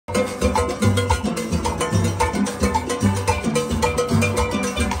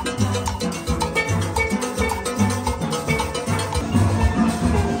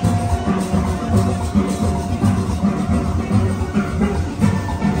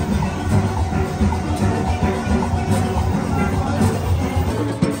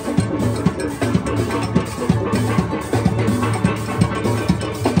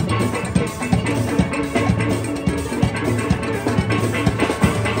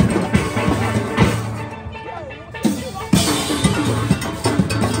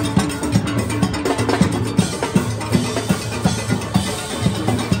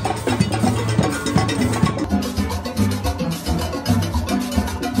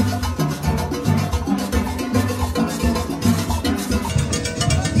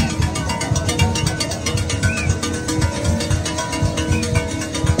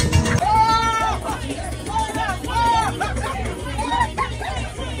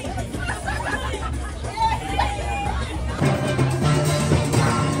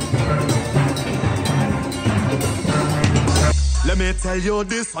me tell you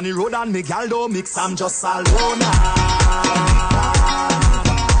this, on the road and me gal don't mix, I'm just alone.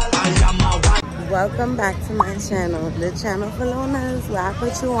 Welcome back to my channel, the channel for loners, where I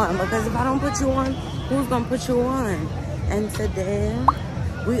put you on. Because if I don't put you on, who's gonna put you on? And today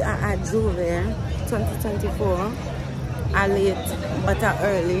we are at Jouvert 2024. I late but I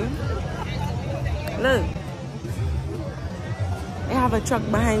early. Look, they have a truck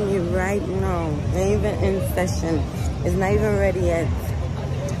behind you right now. Ain't even in session. It's not even ready yet.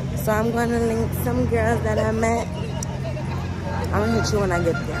 So I'm gonna link some girls that I met. I'm gonna hit you when I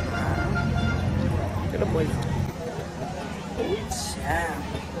get there. To the boys. Yeah.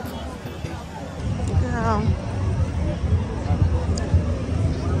 Girl.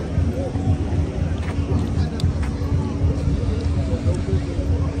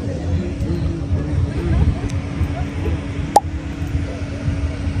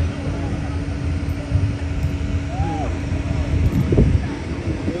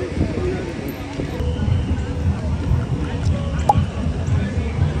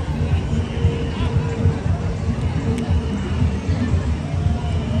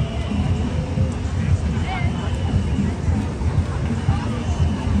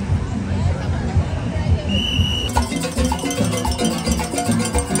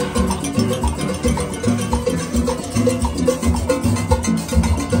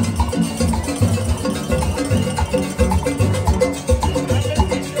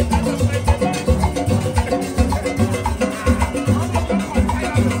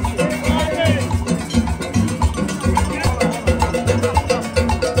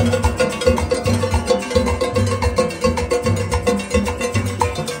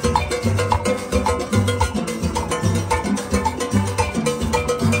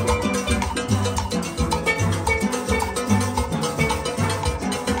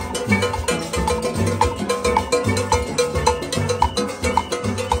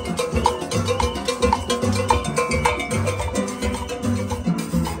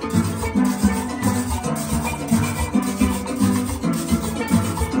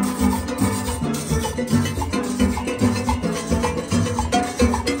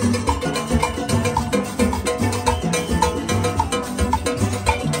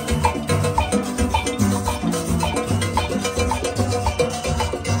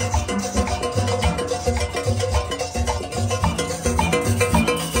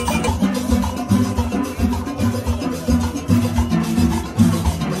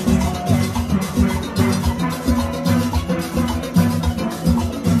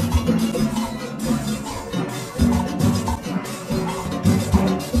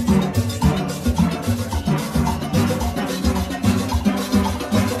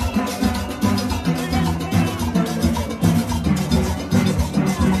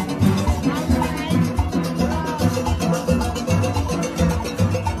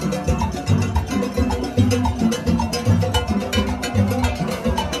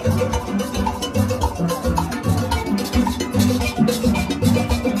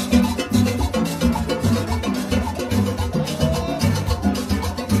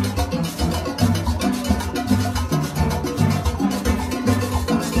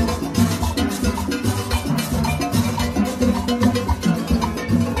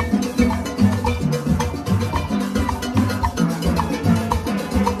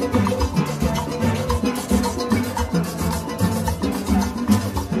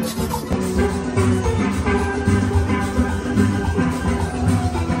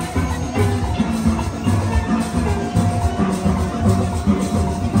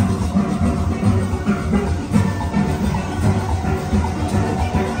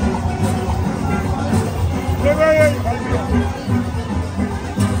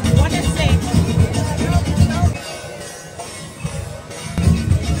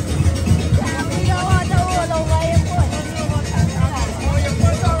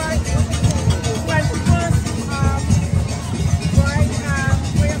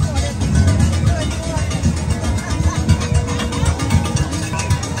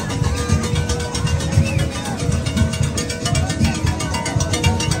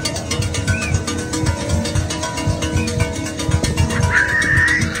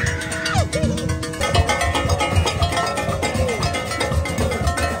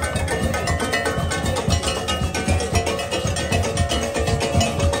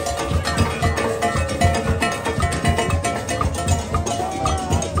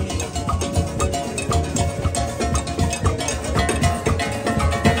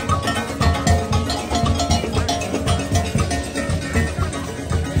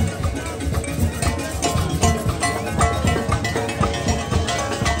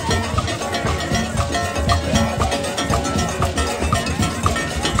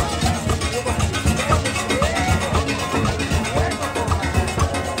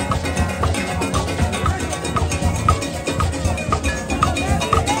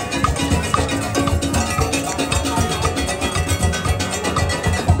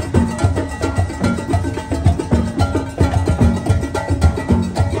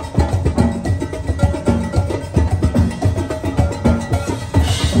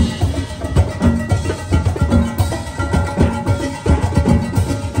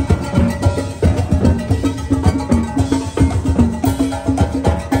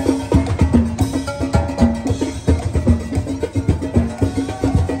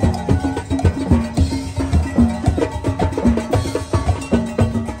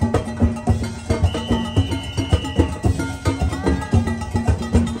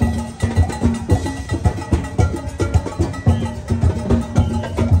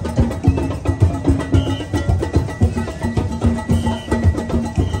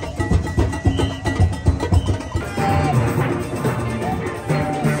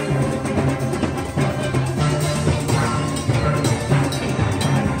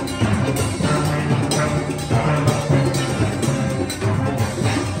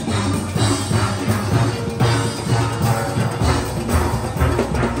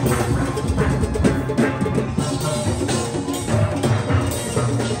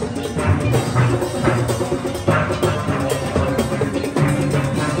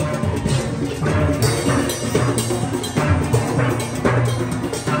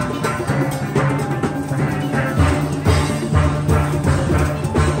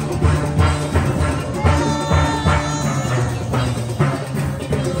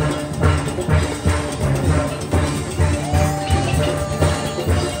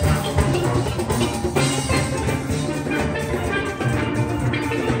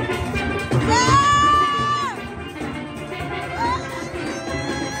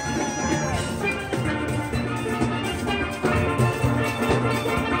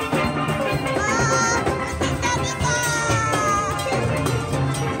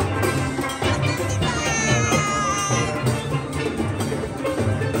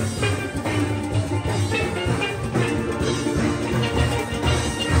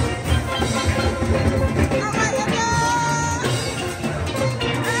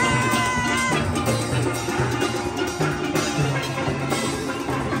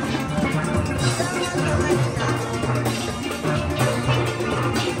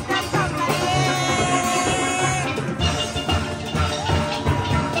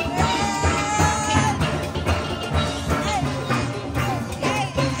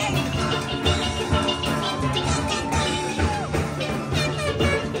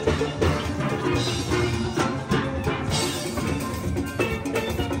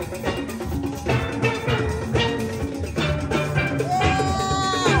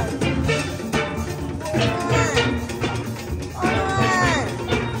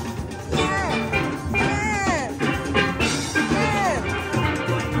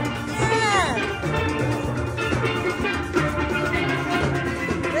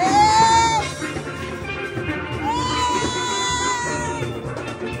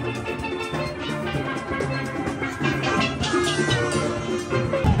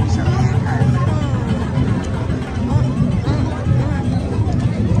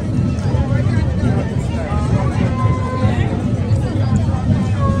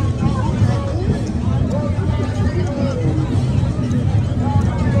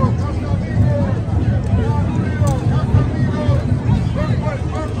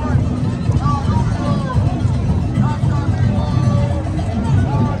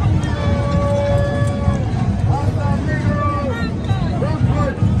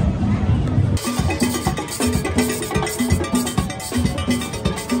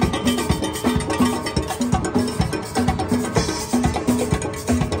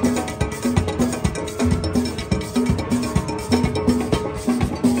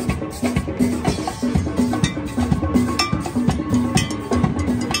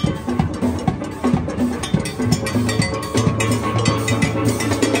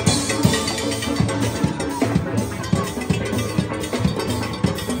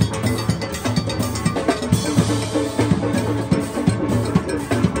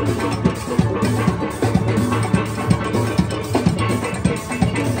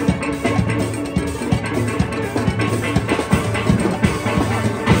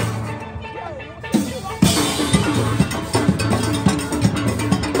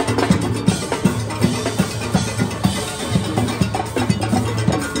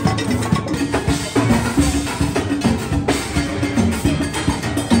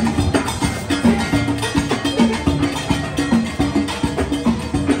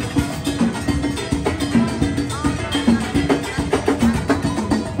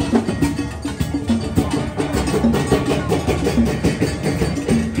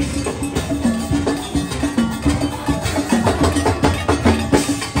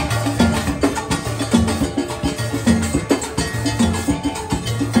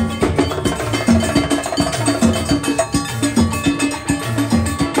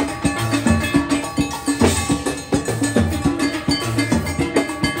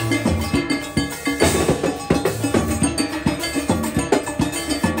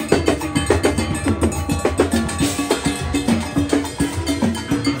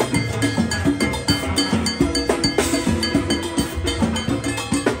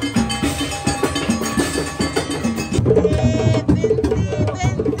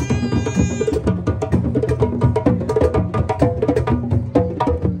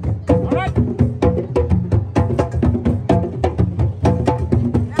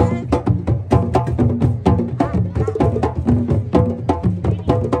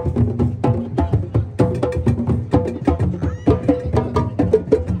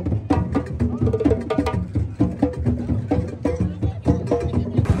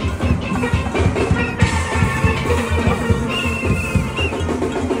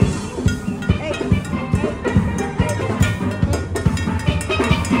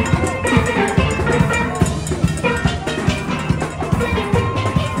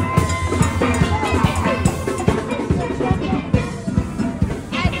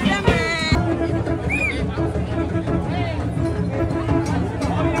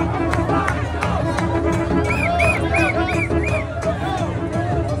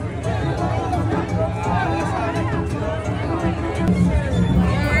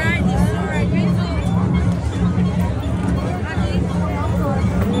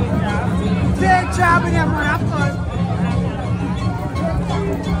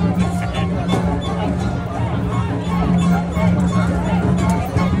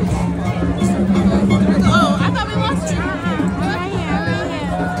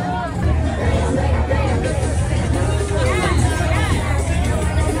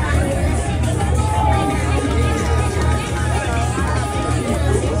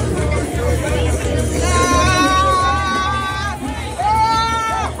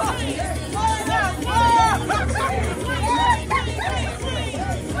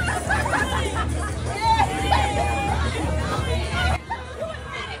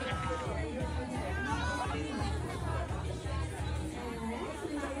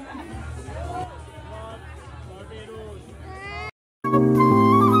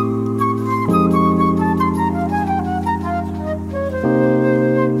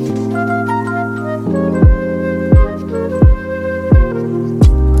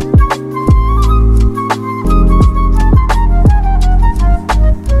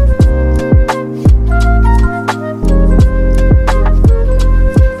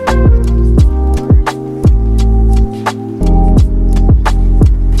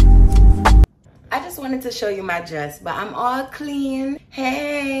 show you my dress, but I'm all clean.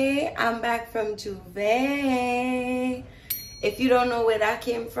 Hey, I'm back from Jouvert. If you don't know where that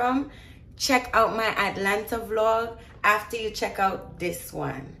came from, check out my Atlanta vlog after you check out this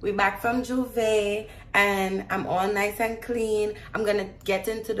one. We're back from Jouvert and I'm all nice and clean. I'm gonna get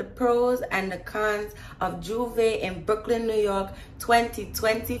into the pros and the cons of Jouvert in Brooklyn, New York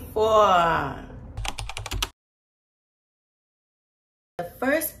 2024. The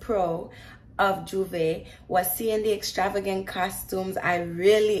first pro of Jouvert was seeing the extravagant costumes. I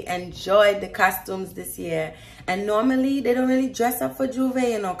really enjoyed the costumes this year. And normally they don't really dress up for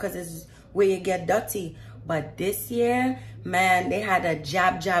Jouvert, you know, because it's where you get dirty. But this year, man, they had a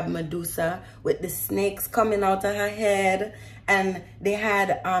jab Medusa with the snakes coming out of her head. And they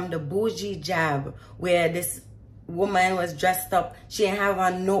had the bougie jab where this woman was dressed up. She didn't have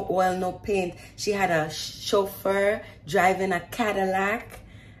on no oil, no paint. She had a chauffeur driving a Cadillac.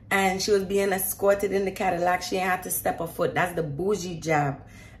 And she was being escorted in the Cadillac. She didn't have to step a foot. That's the bougie jab.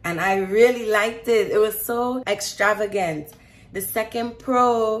 And I really liked it. It was so extravagant. The second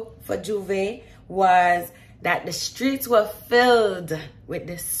pro for Jouvert was that the streets were filled with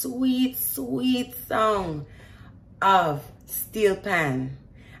the sweet, sweet song of steel pan.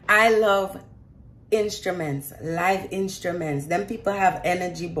 I love instruments, live instruments. Them people have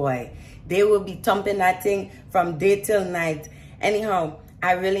energy, boy. They will be thumping that thing from day till night. Anyhow,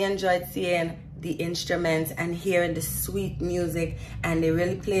 I really enjoyed seeing the instruments and hearing the sweet music, and they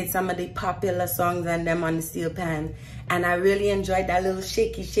really played some of the popular songs and them on the steel pan. And I really enjoyed that little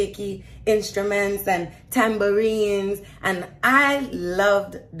shaky instruments and tambourines, and I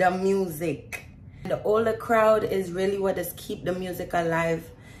loved the music. The older crowd is really what is keep the music alive.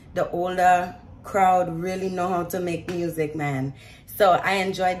 The older crowd really know how to make music, man. So I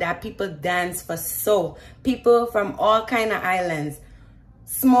enjoyed that. People dance for soul. People from all kind of islands.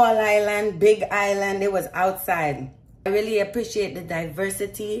 Small island, big island, it was outside. I really appreciate the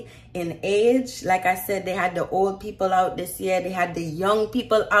diversity in age. Like I said, they had the old people out this year. They had the young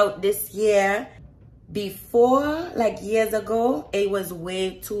people out this year. Before, like years ago, it was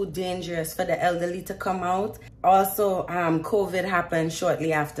way too dangerous for the elderly to come out. Also, COVID happened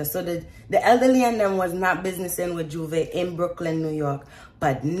shortly after. So the elderly and them was not businessing with Jouvert in Brooklyn, New York.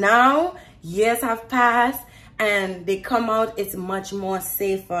 But now, years have passed, and they come out, it's much more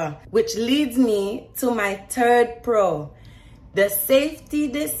safer. Which leads me to my third pro. The safety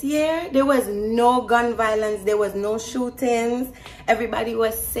this year, there was no gun violence, there was no shootings, everybody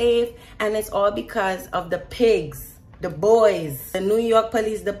was safe, and it's all because of the pigs, the boys. The New York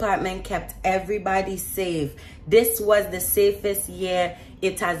Police Department kept everybody safe. This was the safest year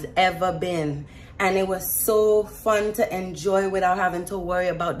it has ever been. And it was so fun to enjoy without having to worry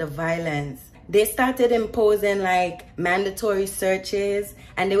about the violence. They started imposing like mandatory searches,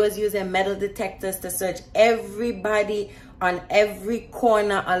 and they was using metal detectors to search everybody on every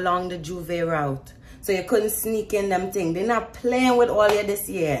corner along the Jouvert route. So you couldn't sneak in them things. They're not playing with all you this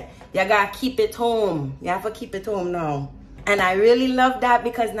year. You gotta keep it home. You have to keep it home now. And I really love that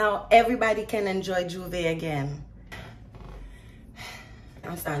because now everybody can enjoy Jouvert again.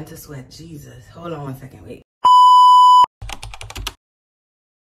 I'm starting to sweat, Jesus. Hold on one second, wait.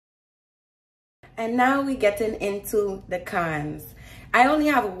 And now we're getting into the cons. I only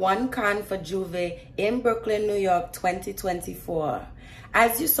have one con for Jouvert in Brooklyn, New York 2024.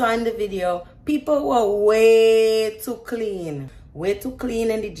 As you saw in the video, people were way too clean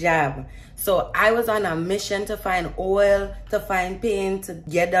in the jab. So I was on a mission to find oil, to find paint, to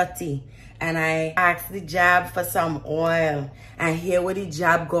get dirty. And I asked the jab for some oil. And here where the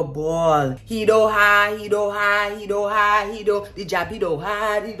jab go ball. He don't have, the jab he don't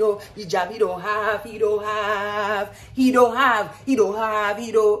have, the jab he don't have.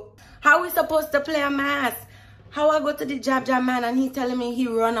 How we supposed to play a mask? How I go to the jab man and he telling me he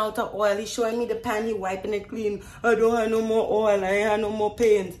run out of oil. He showing me the pan, he wiping it clean. I don't have no more oil, I have no more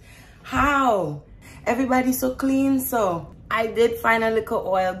paint. How? Everybody so clean, so. I did find a little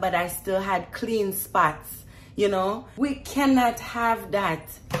oil, but I still had clean spots, you know? We cannot have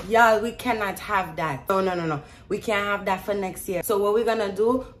that. Y'all, we cannot have that. No. We can't have that for next year. So what we're gonna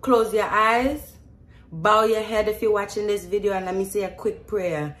do, close your eyes, bow your head if you're watching this video, and let me say a quick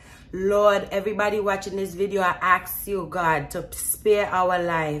prayer. Lord, everybody watching this video, I ask you, God, to spare our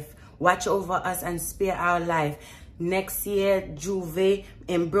life. Watch over us and spare our life. Next year, Jouvert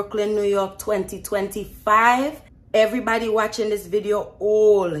in Brooklyn, New York, 2025. Everybody watching this video,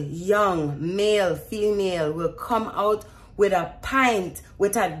 old, young, male, female, will come out with a pint,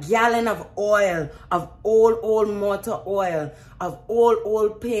 with a gallon of oil, of old motor oil, of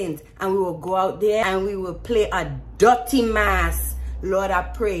old paint, and we will go out there and we will play a dirty mass. Lord, I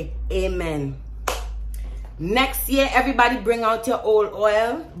pray, amen. Next year, everybody bring out your old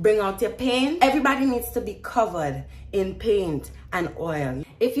oil, bring out your paint. Everybody needs to be covered in paint and oil.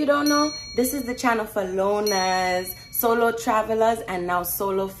 If you don't know, this is the channel for loners, solo travelers, and now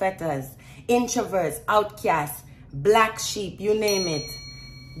solo fetters, introverts, outcasts, black sheep, you name it.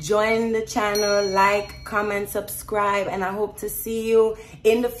 Join the channel, like, comment, subscribe, and I hope to see you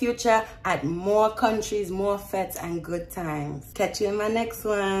in the future at more countries, more fets, and good times. Catch you in my next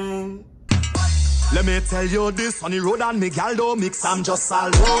one. Let me tell you this, on the road and me gal don't mix, I'm just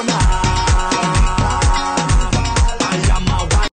Salona.